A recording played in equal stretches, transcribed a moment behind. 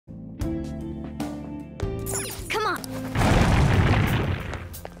on!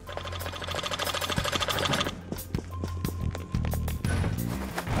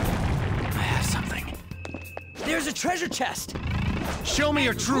 I have something. There's a treasure chest! Show me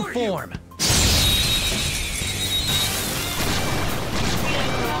your true form!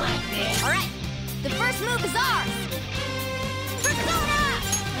 Alright, the first move is ours! Persona!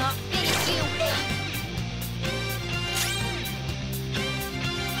 I'll finish you!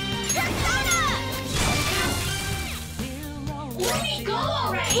 Persona! Let me go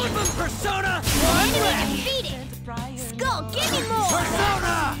already! Flip him, Persona! Enemy defeated! Skull, give me more!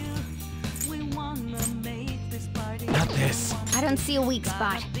 Persona! Not this. I don't see a weak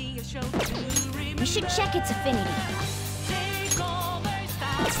spot. We should check its affinity.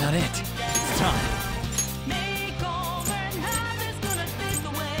 That's not it. It's time.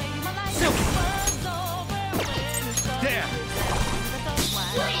 Silky! There!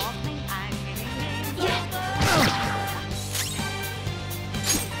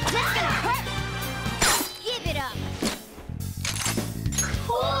 That's gonna hurt! Give it up!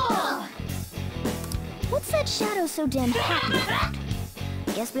 Cool! What's that shadow so damn happy about?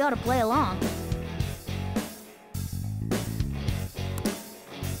 Guess we ought to play along.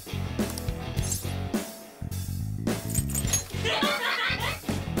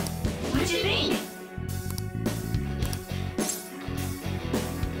 What do you think?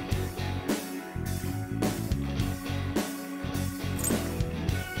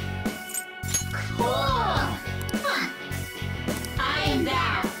 Cool! Huh. I am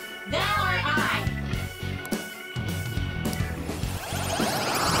thou. Thou art I.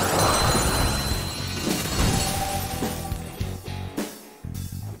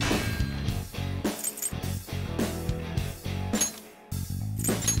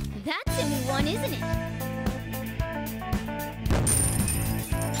 That's a new one, isn't it?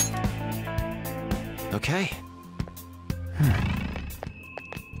 Okay.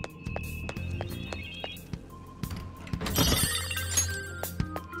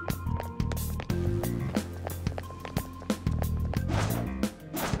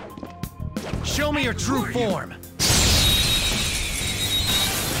 Show me your true form!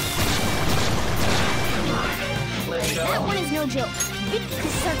 That one is no joke. This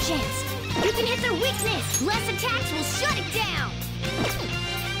is our chance. You can hit their weakness. Less attacks will shut it down.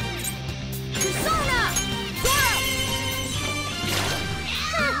 Persona!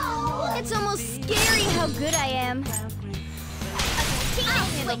 Go! It's almost scary how good I am. I'll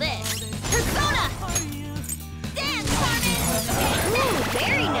handle this. Persona! Dance, Carmen! Ooh,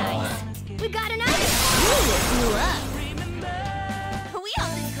 very nice. We got an item. Ooh, it blew up. We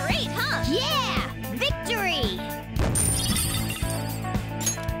all did great, huh? Yeah! Victory!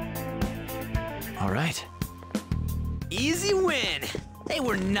 All right. Easy win! They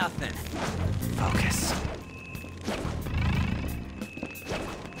were nothing. Focus.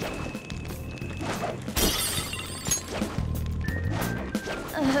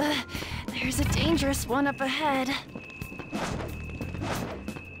 There's a dangerous one up ahead.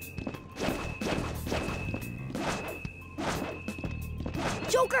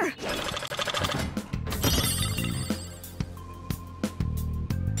 Joker!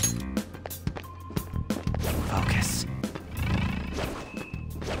 Focus.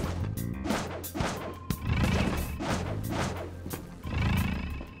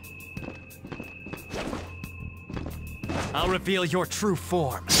 I'll reveal your true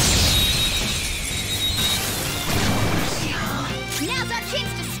form. Now's our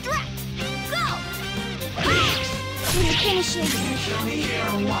chance to strike! Go! Can you finish it? Show me here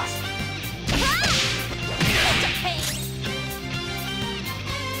or what? It's a pain!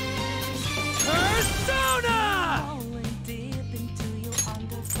 Persona!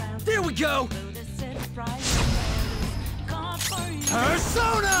 There we go!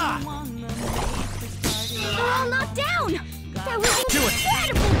 Persona! They're all knocked down! That was Do it.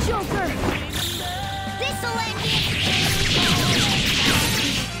 incredible, Joker! This'll end it!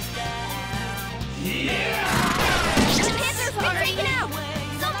 The Panther's been taken out!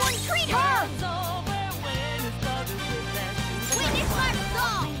 Someone treat her! Witness my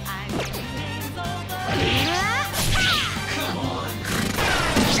resolve! Come on.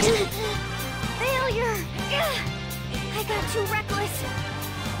 Failure! I got too reckless.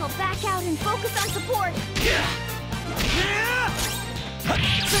 I'll back out and focus on support. Yeah!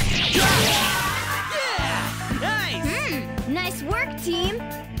 Nice! Nice work, team!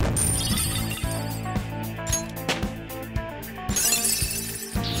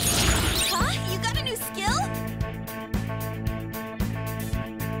 Huh? You got a new skill?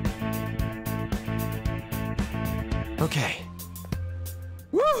 Okay.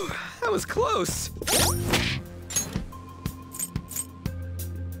 Woo! That was close!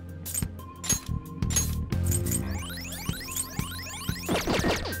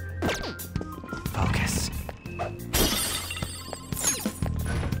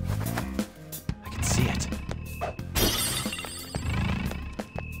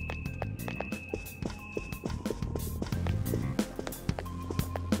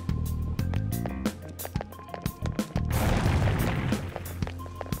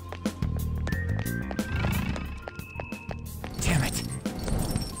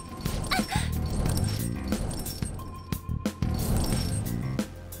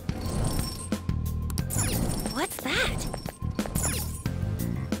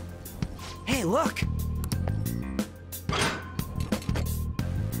 Hey, look!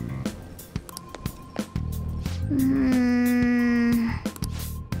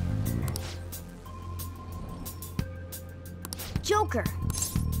 Joker.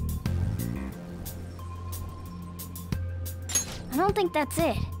 I don't think that's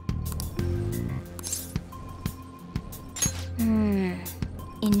it.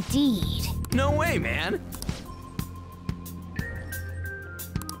 Indeed. No way, man!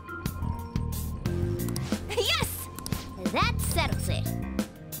 Yes! That settles it.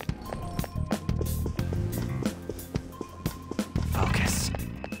 Focus.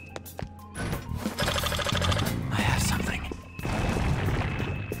 I have something.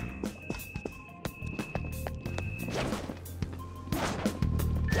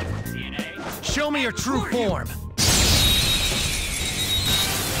 Show me your true form.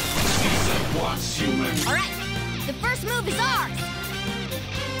 All right, the first move is ours.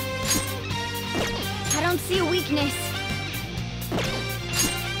 I don't see a weakness.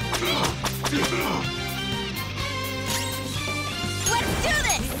 Let's do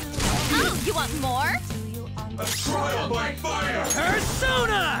this! Oh, you want more? A trial by fire!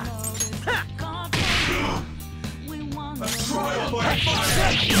 Persona! A trial by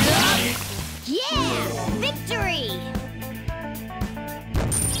fire! Yeah! Victory!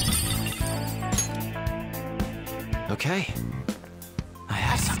 Okay. I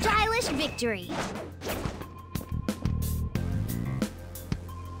have A something. stylish victory.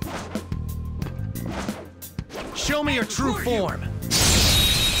 Show me your true form.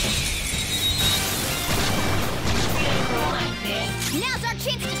 Now's our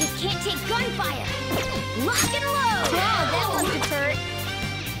chance to just can't take gunfire. Lock and load! Oh, that must have hurt.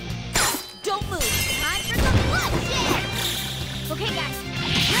 Don't move. Time for some bloodshed! Okay, guys.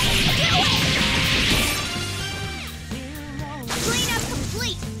 Let's do it! Cleanup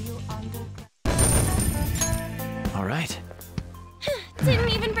complete. All right. Didn't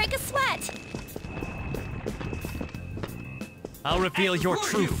even break a sweat. I'll reveal your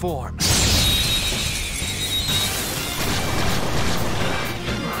true form.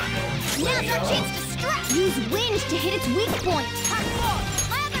 Now's our chance to strike. Use wind to hit its weak point. Hot wall.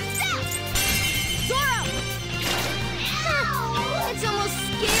 My other step. Zoro. It's almost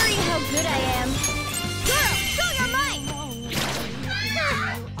scary how good I am. Zoro, show your might.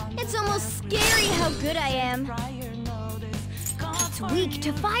 It's almost scary how good I am. It's weak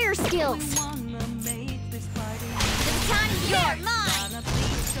to fire skills. The time is your mine.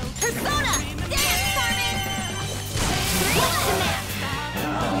 Persona, dance, Carmen. What's the map?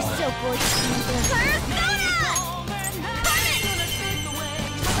 You're so gorgeous, Panther. Persona! Carmen!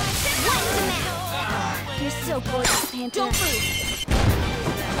 What's the map? You're so gorgeous, Panther. Don't move.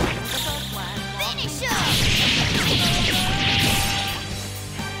 Finish him!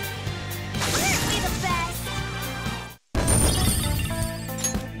 Aren't we the best?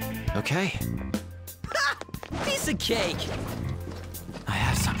 Okay. Piece of cake! I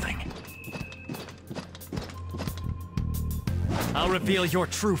have something. I'll reveal your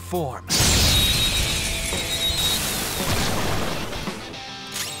true form.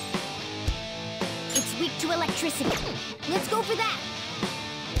 It's weak to electricity. Let's go for that.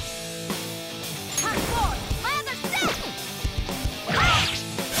 Hot forward! My other set!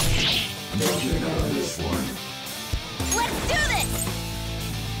 Looking on this one. Let's do this!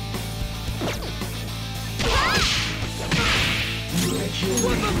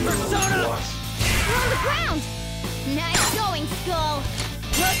 Flip of Persona! We're on the ground! Nice going, Skull!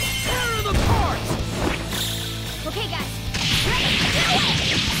 Let's tear them apart! Okay, guys. Let's do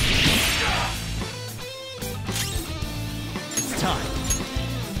it! It's time.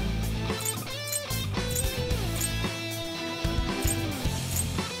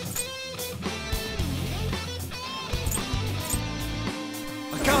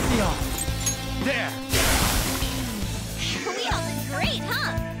 I got the arm. There. We all did great,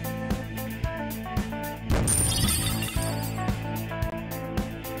 huh?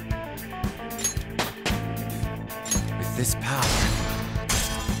 With this power.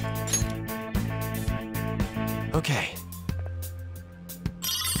 Okay.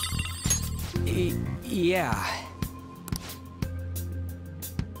 Yeah.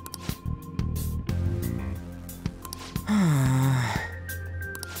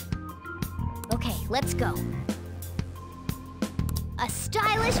 Okay, let's go. A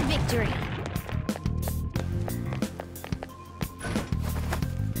stylish victory.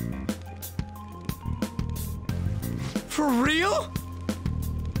 For real?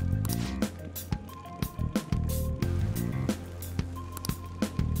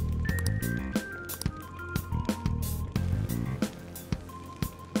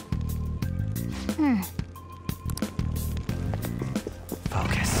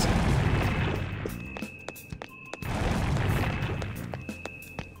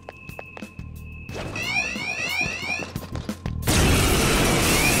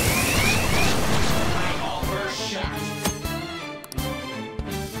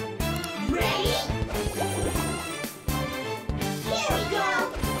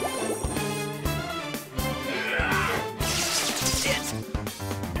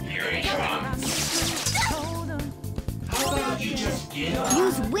 Here it comes. How about you just get up?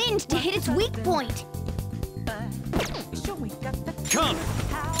 Use wind to hit its weak point. Come!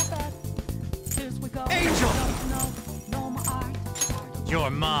 Angel! You're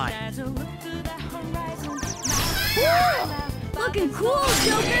mine. Woo! Looking cool,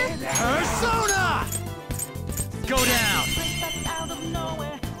 Joker! Persona! Go down!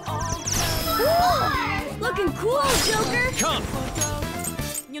 Woo! Looking cool, Joker! Come!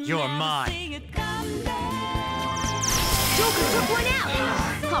 You're mine. Joker took one out!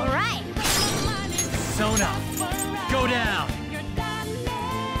 Alright! Persona! Go down!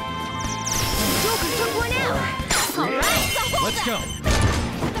 Joker took one out! Alright! Let's go!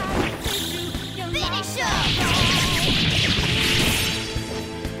 Finish him!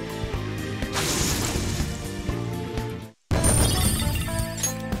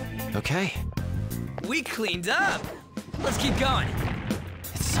 Okay, We cleaned up. Let's keep going.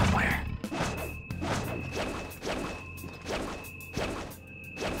 it's somewhere.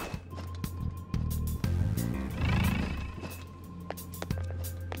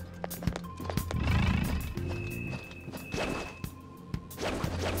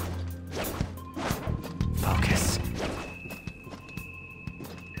 Focus.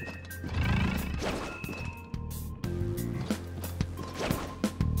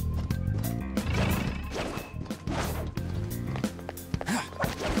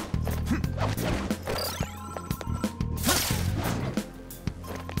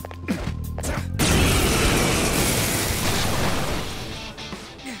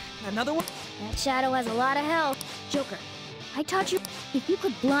 Another one? That shadow has a lot of health. Joker, I taught you if you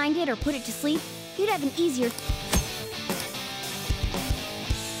could blind it or put it to sleep, you'd have an easier...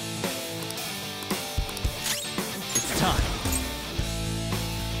 It's time.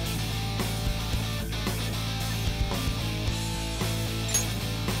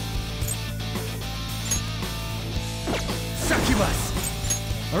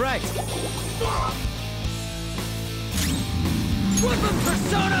 Succubus! Alright. Weapon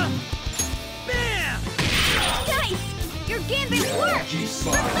Persona! Bam! Nice! Your gambit worked! Keep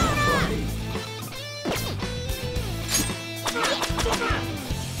smiling, buddy.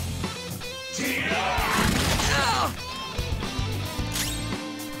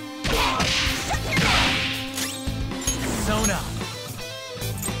 Persona!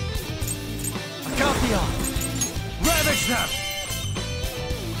 Acapion! Ravage them!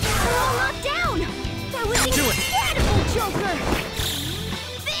 They're all knocked down! That was Do it. incredible, Joker!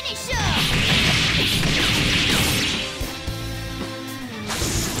 Finish him!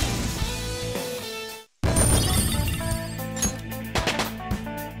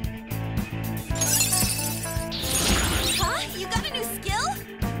 Huh? You got a new skill?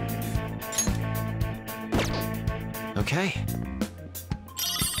 Okay.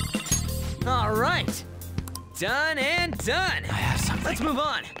 All right. Done and done. I have something. Let's move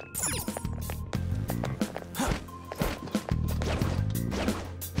on.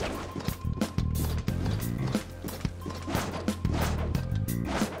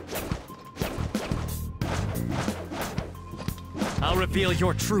 I'll reveal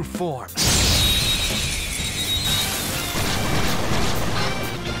your true form.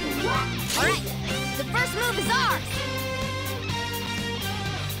 All right, the first move is ours.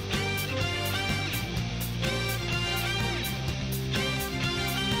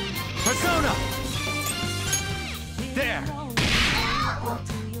 Persona! There!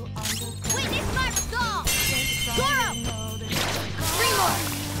 Witness my resolve! Goro! Three more!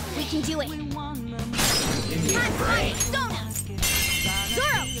 We can do it! Time for my persona!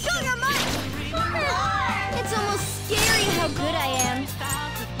 Goro, show your might! It's almost scary how good I am.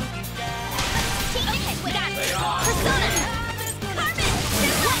 We got it! Persona! Carmen!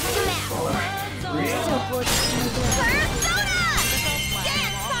 What's the map? You're so gorgeous, Persona!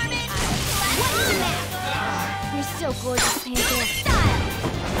 Dance, Carmen! What's the map? You're so gorgeous, Panther. Do it style!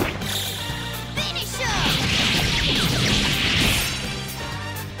 Finish him!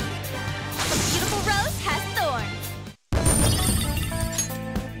 A beautiful rose has thorns.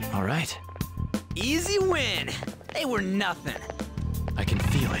 All right. Easy win. They were nothing. I can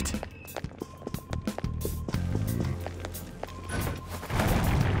feel it.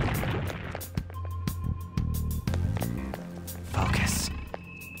 Focus.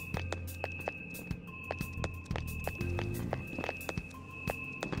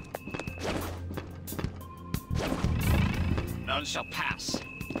 None shall pass.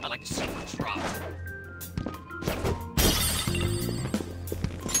 I like to see them drop.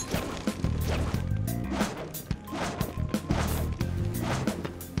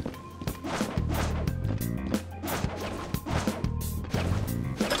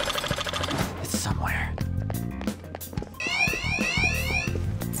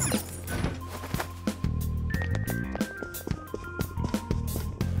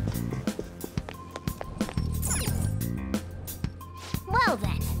 Well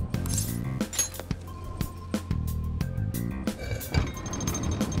then.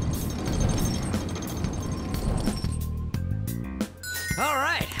 All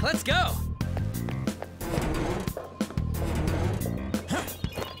right, let's go.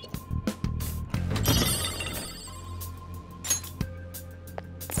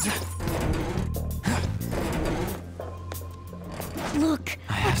 Look,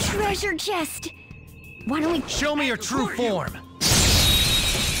 a treasure chest. Why don't we Show me your true form.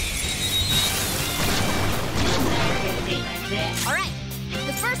 All right,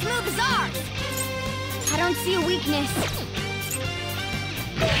 the first move is ours. I don't see a weakness.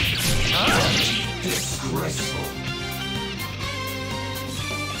 Disgraceful.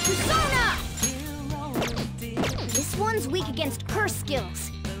 Persona! This one's weak against curse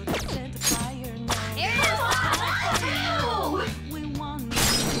skills.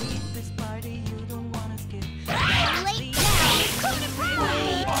 Late now.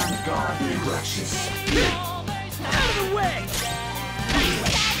 Ungodly wretches. Out of the way!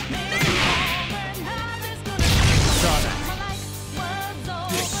 Saw that.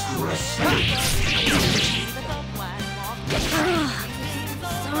 Disgraceful.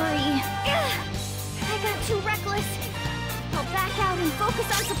 Sorry. I got too reckless. I'll back out and focus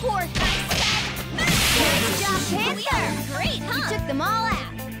on support. Good job, Panther! Great, huh? You took them all out.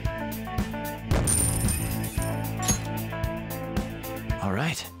 All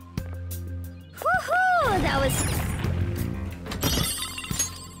right. Woohoo! That was...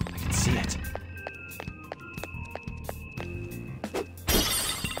 I can see it.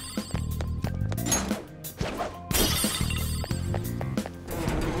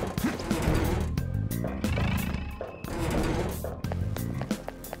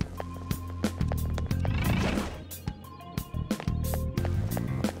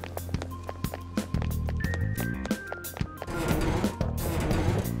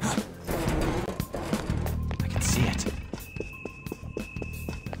 I can see it.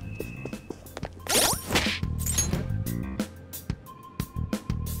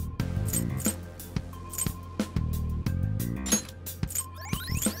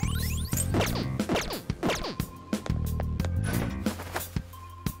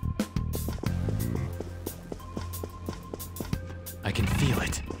 I can feel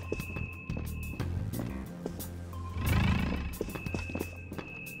it.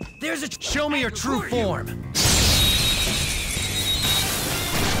 There's a Show me your true form. The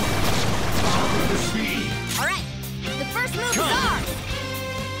speed. All right, the first move is Come. ours.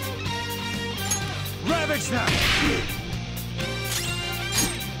 Ravage them!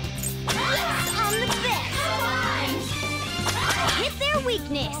 It's on the best. Hit their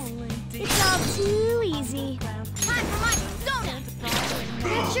weakness. It's all too easy. Time for my persona.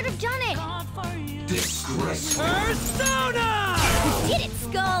 That should have done it. Disgraceful. Persona! Did it,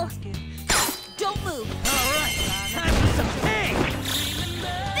 Skull. Don't move. All right, time for some pain.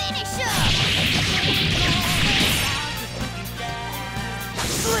 Finish him.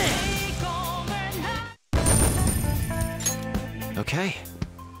 Slim! Okay.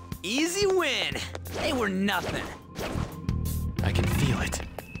 Easy win. They were nothing. I can feel it.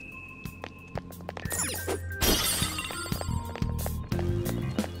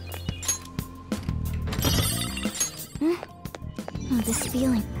 Oh, this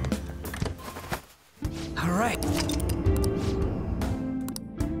feeling. All right.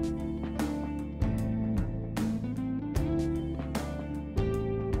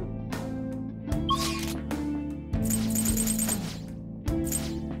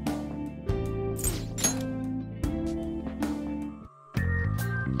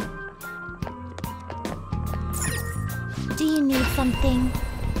 Do you need something?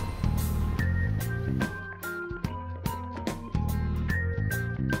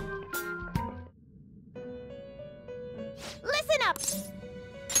 Listen up!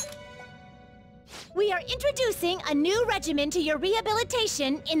 We are introducing a new regimen to your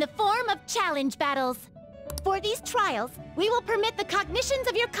rehabilitation in the form of challenge battles. For these trials, we will permit the cognitions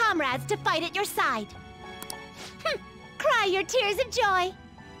of your comrades to fight at your side. Cry your tears of joy!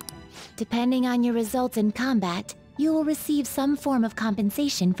 Depending on your results in combat, you will receive some form of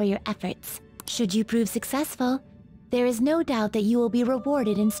compensation for your efforts. Should you prove successful, there is no doubt that you will be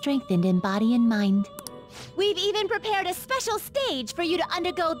rewarded and strengthened in body and mind. We've even prepared a special stage for you to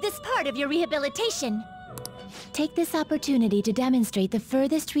undergo this part of your rehabilitation. Take this opportunity to demonstrate the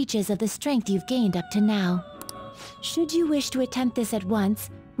furthest reaches of the strength you've gained up to now. Should you wish to attempt this at once,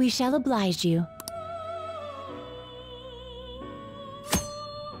 we shall oblige you.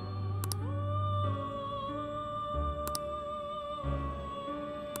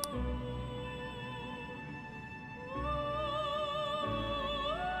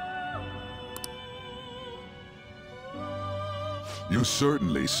 You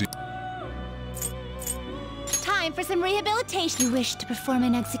certainly see. Time for some rehabilitation. You wish to perform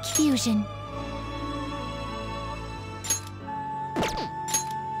an execution.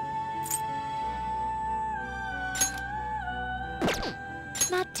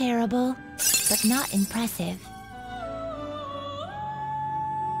 Not terrible, but not impressive.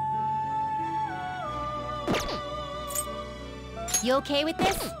 You okay with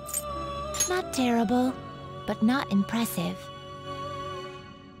this? Not terrible, but not impressive.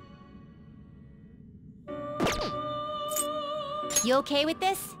 You okay with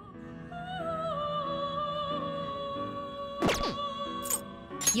this?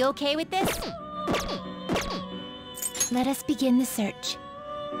 You okay with this? Let us begin the search.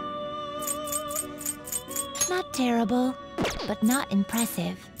 Not terrible, but not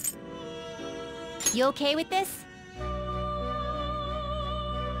impressive. You okay with this?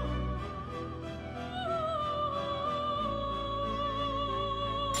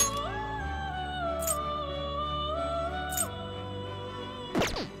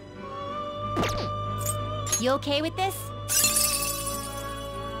 You okay with this?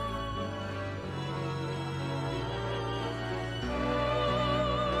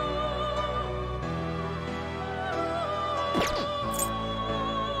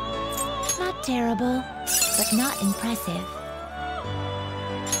 Not terrible, but not impressive.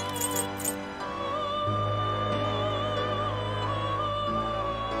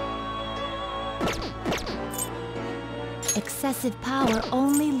 Excessive power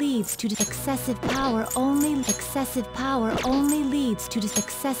only leads to excessive power only leads to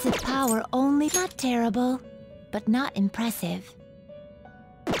excessive power only. Not terrible, but not impressive.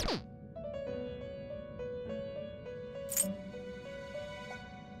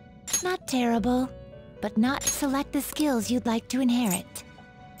 Not terrible, but not. Select the skills you'd like to inherit.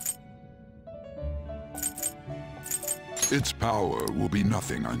 Its power will be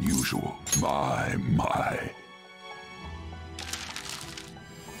nothing unusual. My.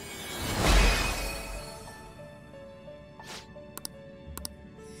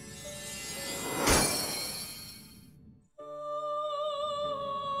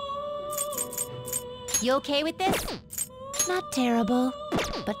 You okay with this? Not terrible,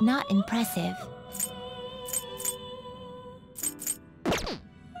 but not impressive.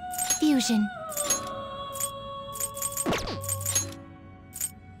 Fusion.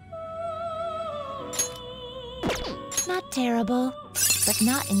 Not terrible, but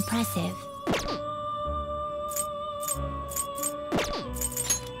not impressive.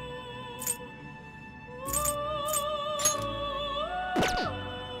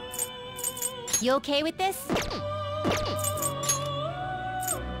 You okay with this?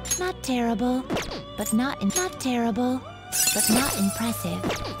 Not terrible, but not terrible, but not impressive.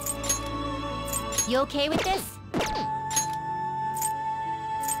 You okay with this?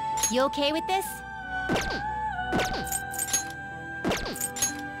 You okay with this?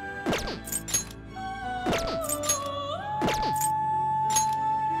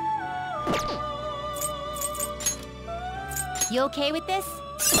 You okay with this?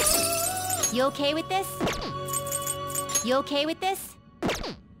 You okay with this? You okay with this?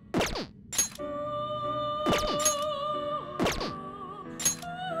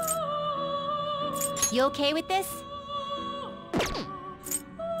 You okay with this?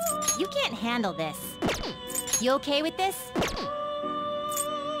 You can't handle this. You okay with this?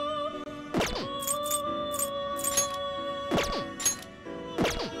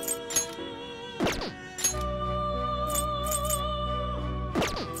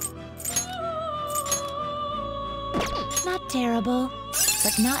 Not terrible,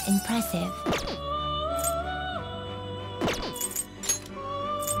 but not impressive.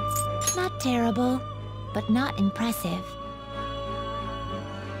 Not terrible, but not impressive.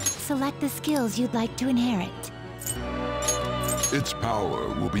 Select the skills you'd like to inherit. Its power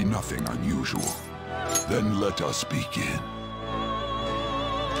will be nothing unusual. Then let us begin.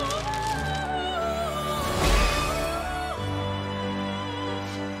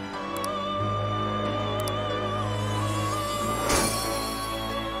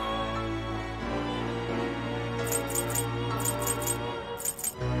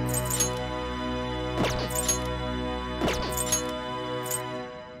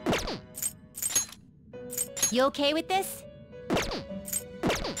 You okay with this?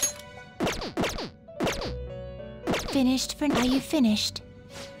 Finished for... Are you finished?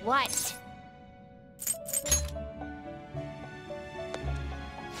 What?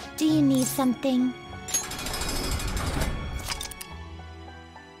 Do you need something?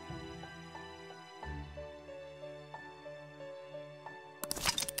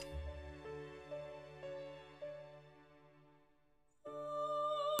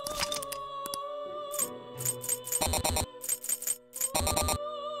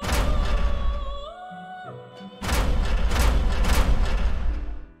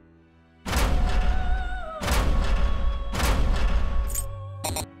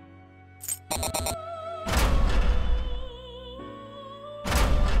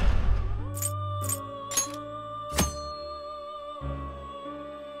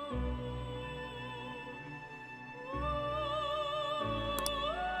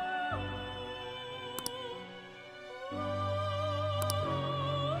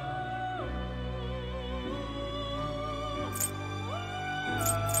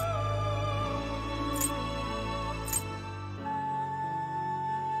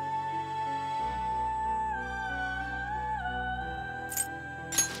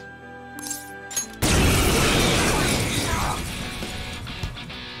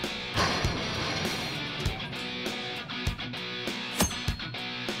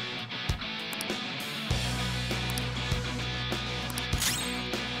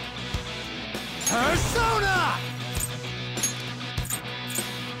 Persona!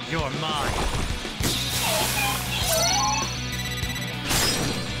 You're mine.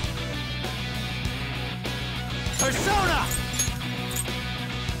 Persona!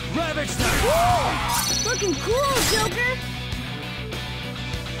 Ravage them! Woo! Looking cool, Joker!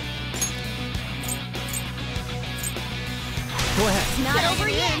 Go ahead. It's not over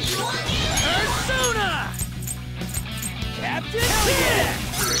yet! Persona! Captain Kid!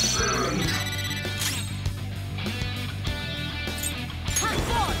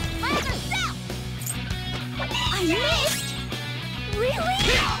 I missed! Really?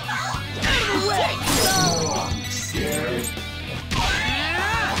 Out of the way! I'm scared.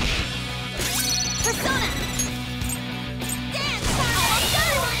 Persona! Dance!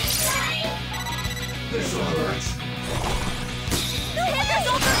 This hurts. The Panther's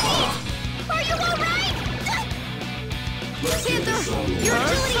overheat! Are you alright? Panther, your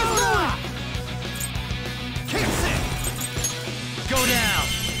agility is lower! Kicks it! Go down!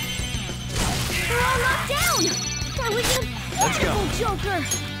 We're all knocked down! That was Let's go. incredible, Joker!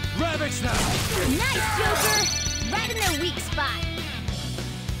 Ravage them! Nice, Joker! Right in their weak spot.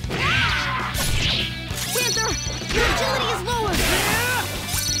 Panther, your agility is lower!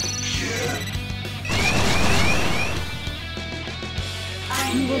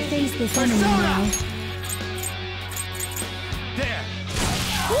 You will face this enemy now. There!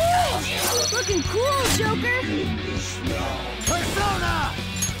 Woo! Looking cool, Joker! Persona!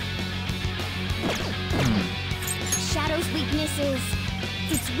 Shadow's weakness is...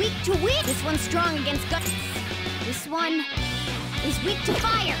 it's weak to wind. This one's strong against guts. This one is weak to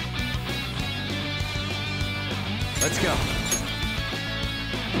fire. Let's go.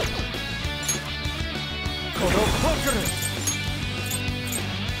 Kodo Pokeru!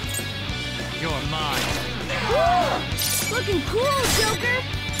 You're mine. Woo! Looking cool, Joker!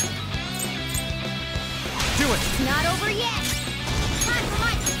 Do it! It's not over yet! Time for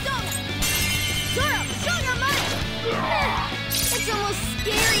my persona! Zoro, show your might! It's almost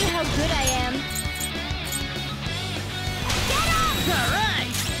scary how good I am. Get up!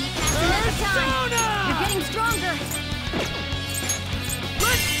 Alright! Keep passing every time. Persona! You're getting stronger.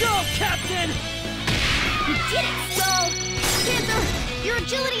 Let's go, Captain! You did it, Skull! Panther, your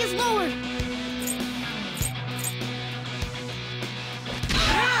agility is lowered.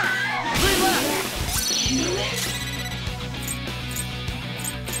 Three left!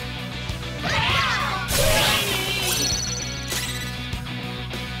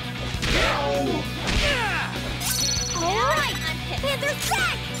 Alright! Panther's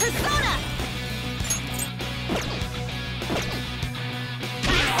back! Persona!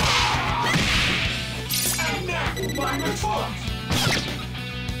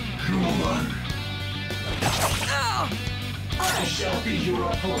 I shall be your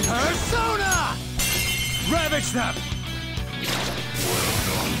opponent. Persona! Ravage them!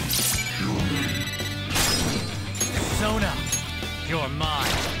 Persona! You're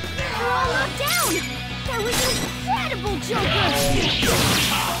mine. We're all knocked down! That was incredible, Joker!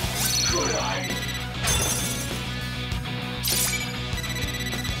 Could I?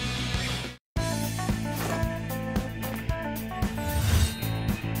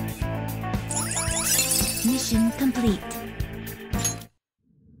 Mission complete.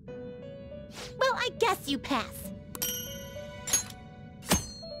 Well, I guess you pass.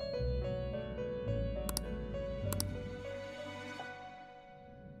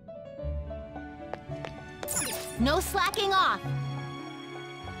 No slacking off.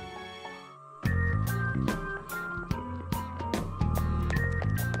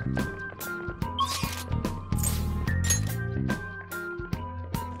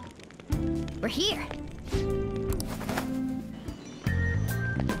 We're here.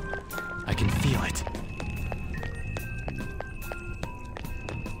 I can feel it.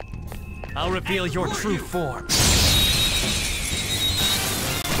 I'll reveal your true form.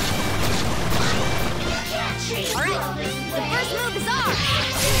 All right, the first move is off.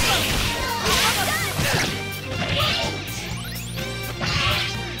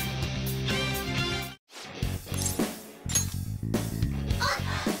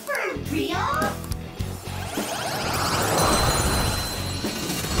 For real?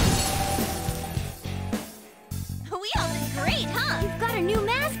 We all did great, huh? We've got a new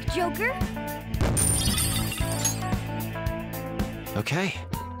Joker. Okay.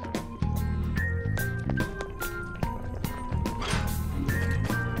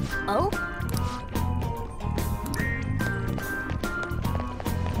 Oh?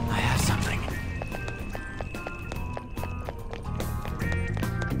 I have something.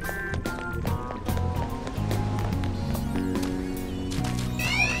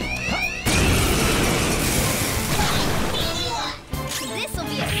 This'll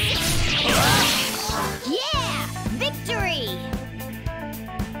be a yeah! Victory!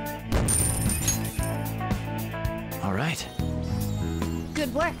 All right.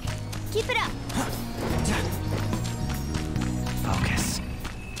 Good work. Keep it up. Focus.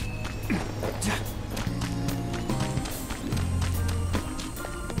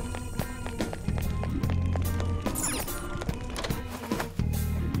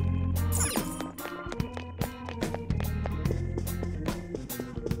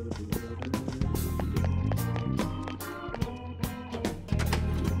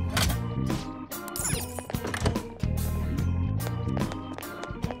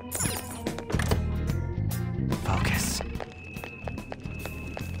 Focus.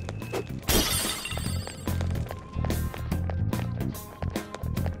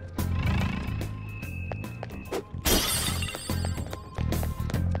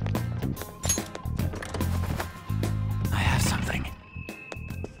 I have something.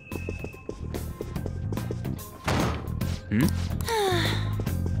 Hmm?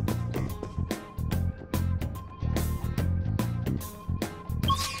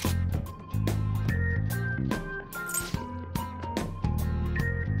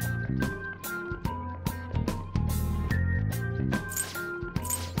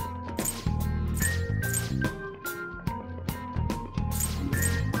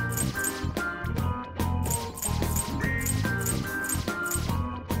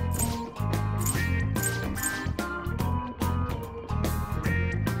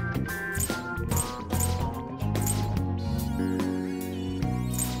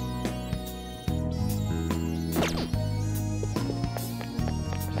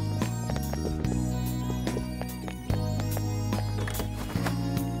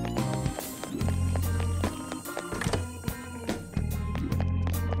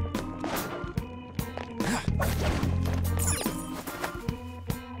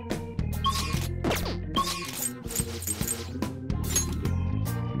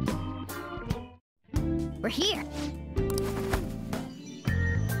 We're here.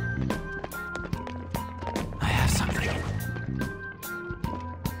 I have something.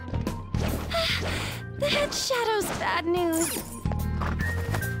 The head shadow's bad news.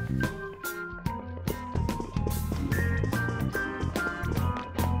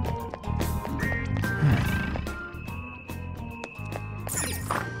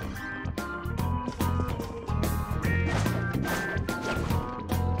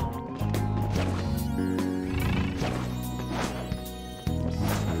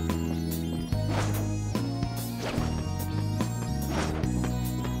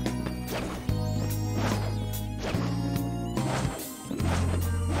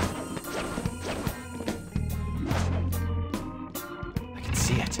 I can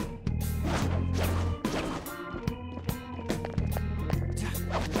see it.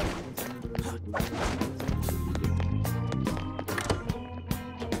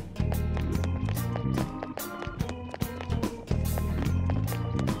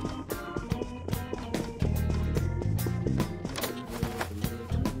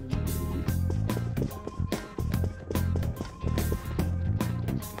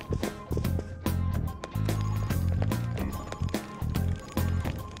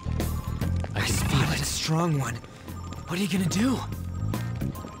 I can feel it. A strong one. What are you gonna do?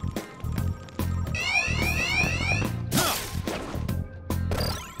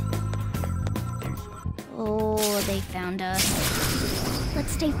 Oh, they found us.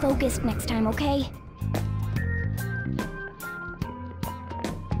 Let's stay focused next time, okay?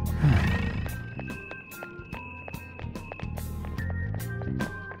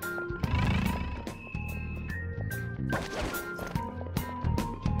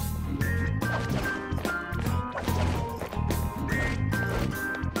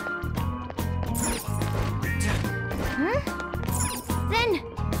 Then...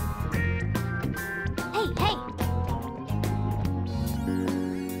 Hey, hey!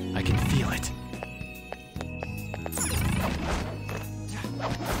 I can feel it.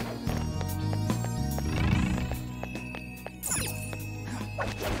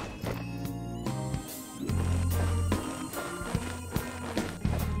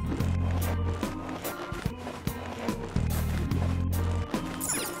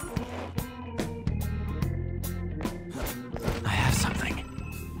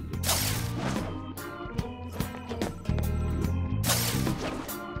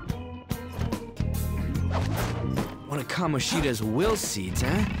 Kamoshida's will seeds,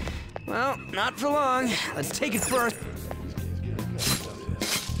 huh? Well, not for long. Let's take it first.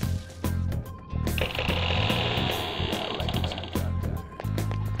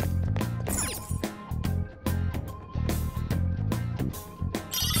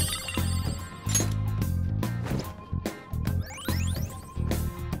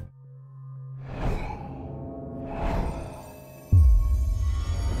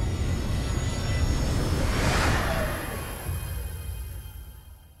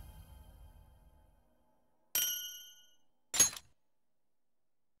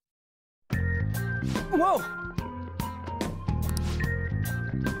 Whoa!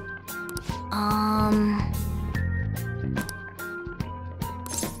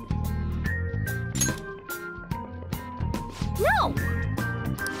 No!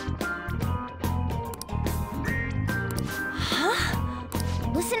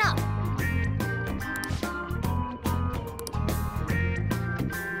 Huh? Listen up.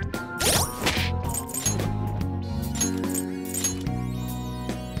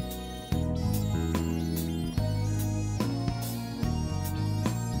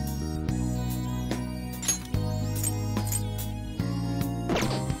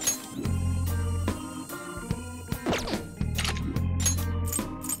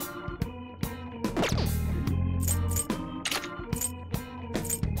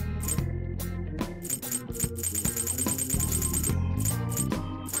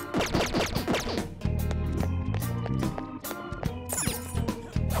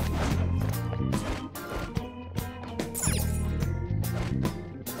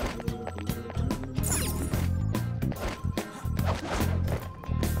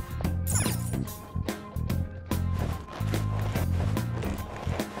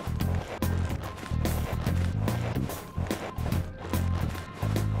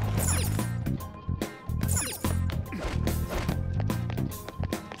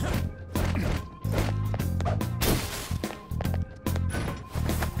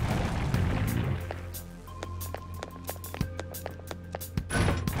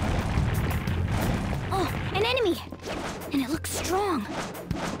 And it looks strong.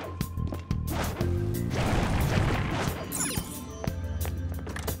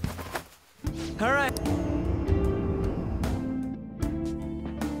 All right.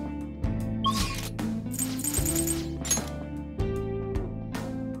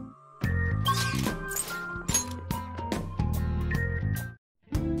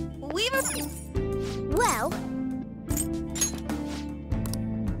 Well...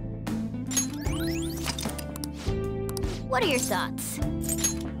 What are your thoughts?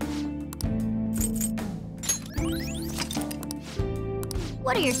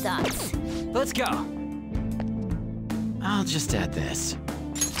 What are your thoughts? Let's go. I'll just add this.